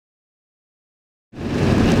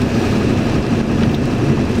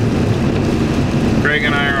Craig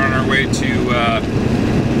and I are on our way to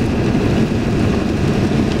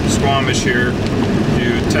Squamish here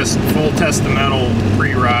to full testamental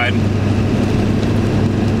pre-ride,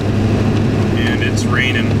 and it's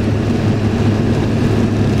raining.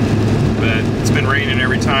 But it's been raining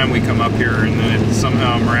every time we come up here, and then it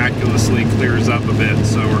somehow miraculously clears up a bit,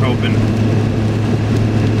 so we're hoping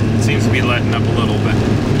it seems to be letting up a little bit.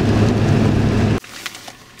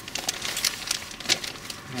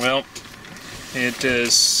 Well, it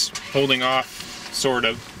is holding off, sort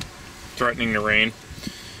of, threatening to rain,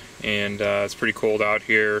 and it's pretty cold out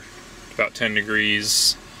here, about 10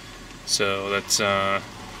 degrees, so that's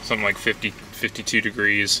something like 52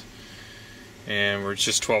 degrees, and we're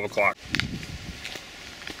just 12 o'clock.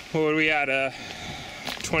 What are we at,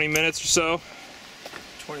 20 minutes or so?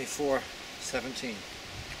 24:17.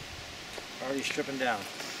 Already stripping down.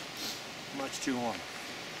 Much too warm.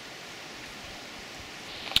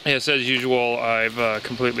 Yes, as usual, I've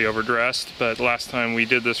completely overdressed, but last time we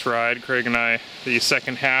did this ride, Craig and I, the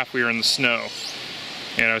second half, we were in the snow,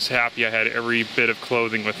 and I was happy I had every bit of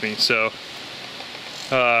clothing with me. So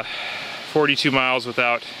 42 miles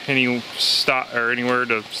without any stop or anywhere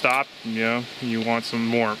to stop, you know, you want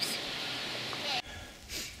some warmth.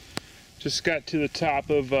 Just got to the top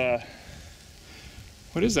of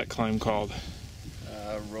what is that climb called?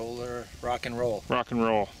 Rock and roll. Rock and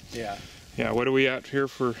roll. Yeah. Yeah, what are we at here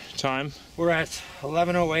for time? We're at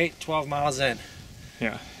 11:08, 12 miles in.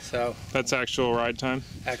 Yeah. So that's actual ride time?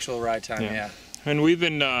 Actual ride time, yeah. And we've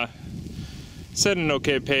been set an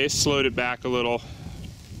okay pace, slowed it back a little.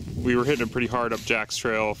 We were hitting it pretty hard up Jack's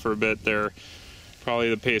Trail for a bit there. Probably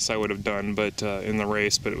the pace I would have done, but in the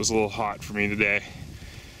race, but it was a little hot for me today.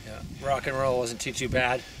 Yeah, rock and roll wasn't too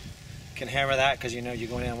bad. Can hammer that because you know you're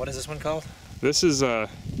going in. What is this one called? This is what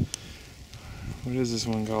is this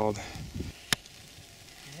one called?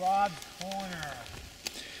 Rob Corner.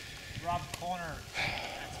 Rob Corner.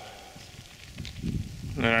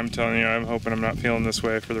 And I'm telling you, I'm hoping I'm not feeling this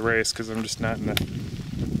way for the race because I'm just not in the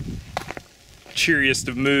cheeriest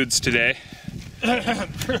of moods today.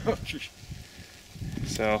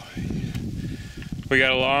 So we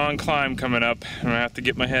got a long climb coming up. I'm gonna have to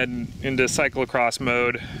get my head into cyclocross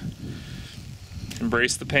mode.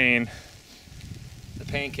 Embrace the pain. The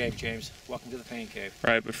pain cave, James. Welcome to the pain cave.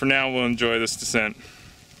 Right, but for now we'll enjoy this descent.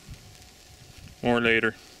 More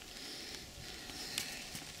later.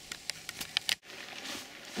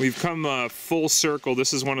 We've come full circle.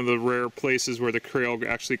 This is one of the rare places where the trail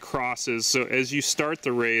actually crosses. So as you start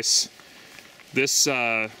the race, this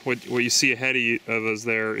what you see ahead of us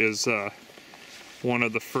there is one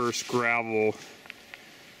of the first gravel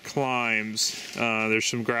climbs. There's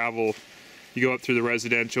some gravel. You go up through the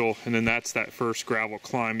residential, and then that's that first gravel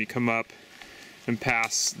climb. You come up and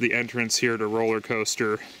pass the entrance here to roller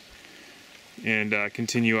coaster, and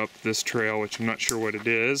continue up this trail, which I'm not sure what it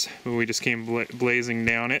is, but we just came blazing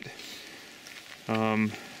down it.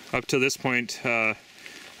 Up to this point, up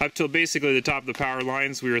till basically the top of the power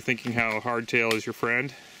lines, we were thinking how hardtail is your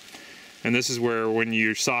friend. And this is where when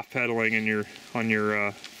you're soft pedaling and you're on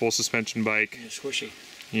your full suspension bike, and you're squishy,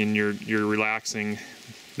 and you're relaxing,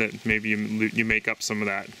 that maybe you make up some of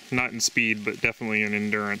that. Not in speed, but definitely in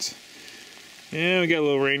endurance. Yeah, we got a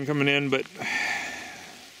little rain coming in, but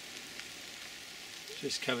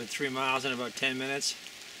just covered 3 miles in about 10 minutes,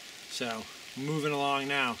 so moving along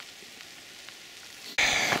now.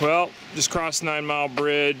 Well, just crossed 9 Mile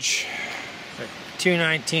Bridge.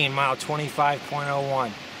 219, mile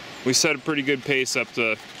 25.01. We set a pretty good pace up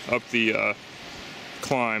the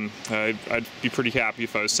climb. I'd be pretty happy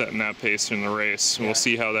if I was setting that pace in the race. Yeah. We'll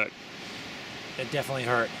see how that. It definitely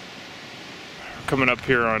hurt. Coming up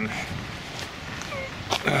here on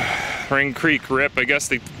Ring Creek Rip. I guess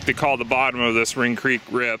they call the bottom of this Ring Creek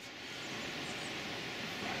Rip.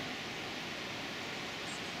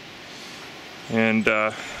 And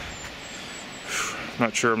not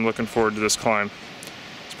sure I'm looking forward to this climb.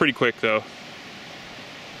 It's pretty quick though.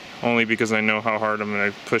 Only because I know how hard I'm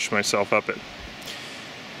going to push myself up it.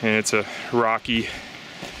 And it's a rocky,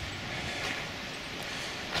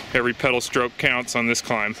 every pedal stroke counts on this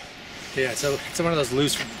climb. Yeah, so it's one of those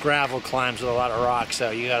loose gravel climbs with a lot of rocks, so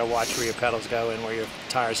you got to watch where your pedals go and where your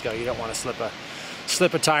tires go. You don't want to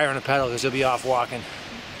slip a tire on a pedal because you'll be off walking.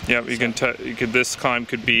 Yeah, this climb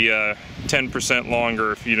could be 10%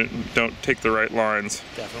 longer if you don't take the right lines.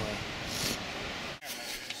 Definitely.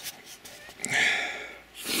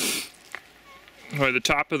 Well, the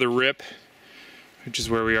top of the rip, which is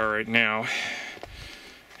where we are right now,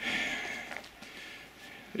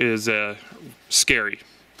 is scary.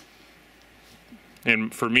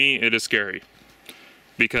 And for me, it is scary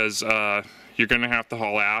because you're going to have to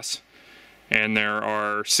haul ass, and there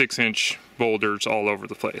are 6-inch boulders all over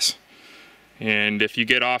the place. And if you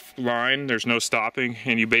get off line, there's no stopping,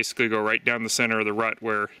 and you basically go right down the center of the rut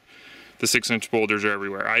where the 6-inch boulders are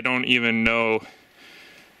everywhere. I don't even know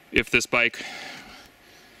if this bike,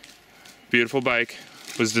 beautiful bike,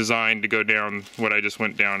 was designed to go down what I just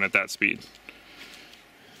went down at that speed.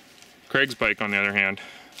 Craig's bike, on the other hand,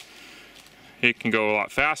 it can go a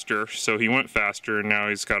lot faster, so he went faster, and now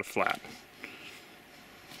he's got a flat.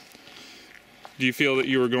 Do you feel that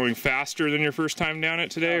you were going faster than your first time down it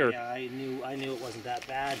today? Oh, or? yeah, I knew it wasn't that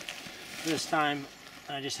bad. This time,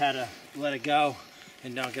 I just had to let it go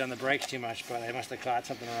and don't get on the brakes too much, but I must have caught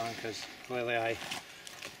something wrong because clearly I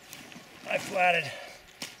flatted.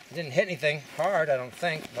 I didn't hit anything hard, I don't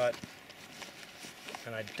think, but,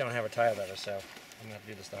 and I don't have a tire lever, so I'm gonna have to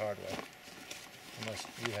do this the hard way, unless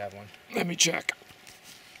you have one. Let me check.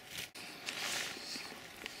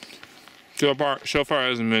 So far it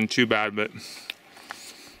hasn't been too bad, but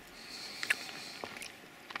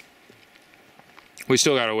we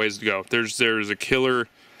still got a ways to go. There's a killer,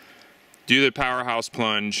 do the powerhouse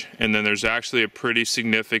plunge, and then there's actually a pretty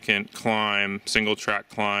significant climb, single track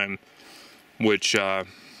climb, which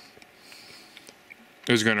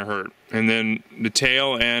is gonna hurt. And then the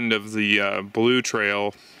tail end of the blue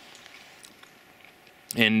trail,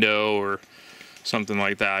 endo or something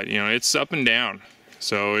like that, you know, it's up and down.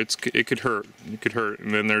 So it could hurt. It could hurt.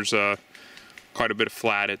 And then there's quite a bit of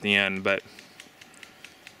flat at the end, but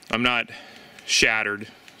I'm not shattered,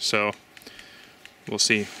 so we'll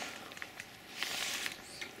see.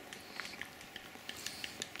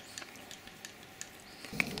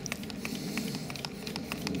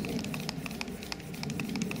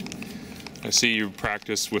 I see you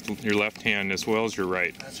practice with your left hand as well as your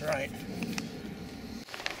right. That's right.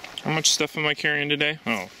 How much stuff am I carrying today?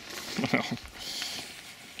 Oh, well.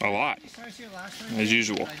 A lot, as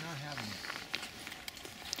usual.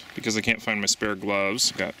 Because I can't find my spare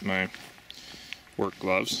gloves, got my work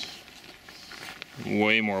gloves.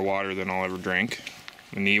 Way more water than I'll ever drink.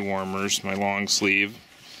 My knee warmers, my long sleeve,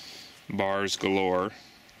 bars galore.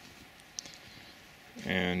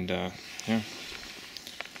 And yeah,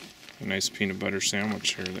 a nice peanut butter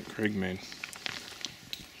sandwich here that Craig made.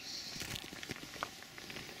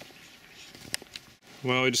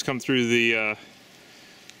 Well, we just come through the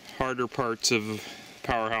harder parts of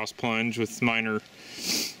powerhouse plunge with minor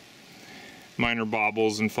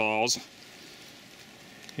bobbles and falls,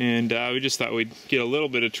 and we just thought we'd get a little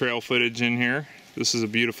bit of trail footage in here. This is a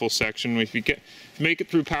beautiful section. If you make it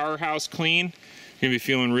through powerhouse clean, you're gonna be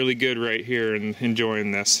feeling really good right here and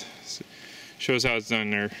enjoying this. Shows how it's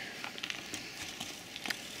done there.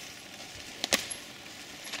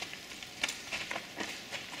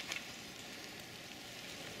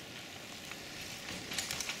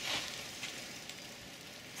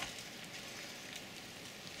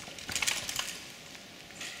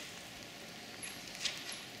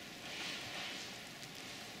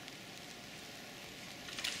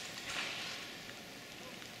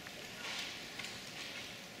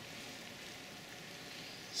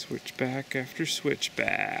 Switchback after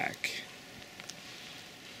switchback.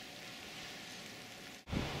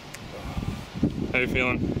 How you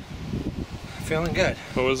feeling? Feeling good.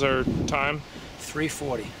 What was our time?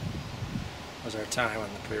 3:40 was our time on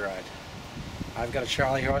the Preride. I've got a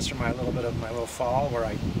Charlie horse from my little fall where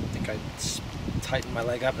I think I tightened my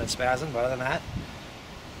leg up and it spasmed, but other than that,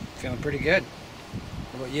 feeling pretty good.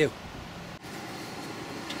 What about you?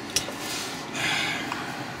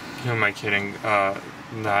 Who am I kidding?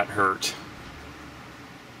 That hurt.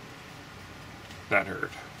 That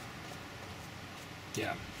hurt.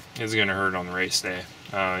 Yeah, it's gonna hurt on the race day.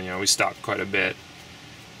 You know, we stopped quite a bit.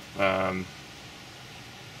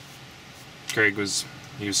 Craig was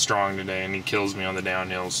strong today, and he kills me on the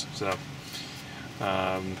downhills. So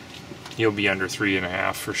he'll be under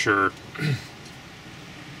 3.5 for sure.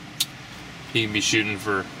 He can be shooting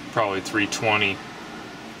for probably 320.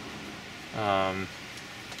 And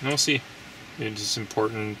we'll see. It's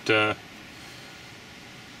important to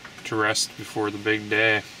rest before the big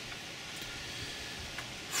day.